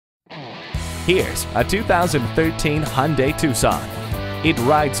Here's a 2013 Hyundai Tucson. It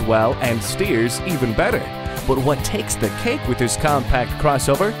rides well and steers even better. But what takes the cake with this compact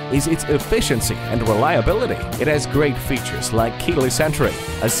crossover is its efficiency and reliability. It has great features like keyless entry,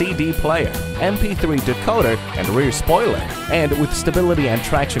 a CD player, MP3 decoder, and rear spoiler. And with stability and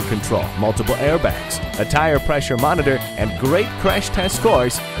traction control, multiple airbags, a tire pressure monitor, and great crash test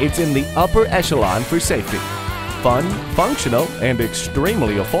scores, it's in the upper echelon for safety. Fun, functional, and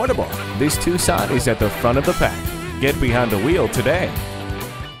extremely affordable. This Tucson is at the front of the pack. Get behind the wheel today.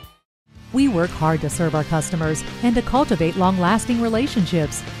 We work hard to serve our customers and to cultivate long-lasting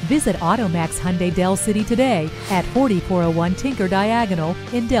relationships. Visit AutoMax Hyundai Del City today at 4401 Tinker Diagonal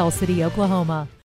in Del City, Oklahoma.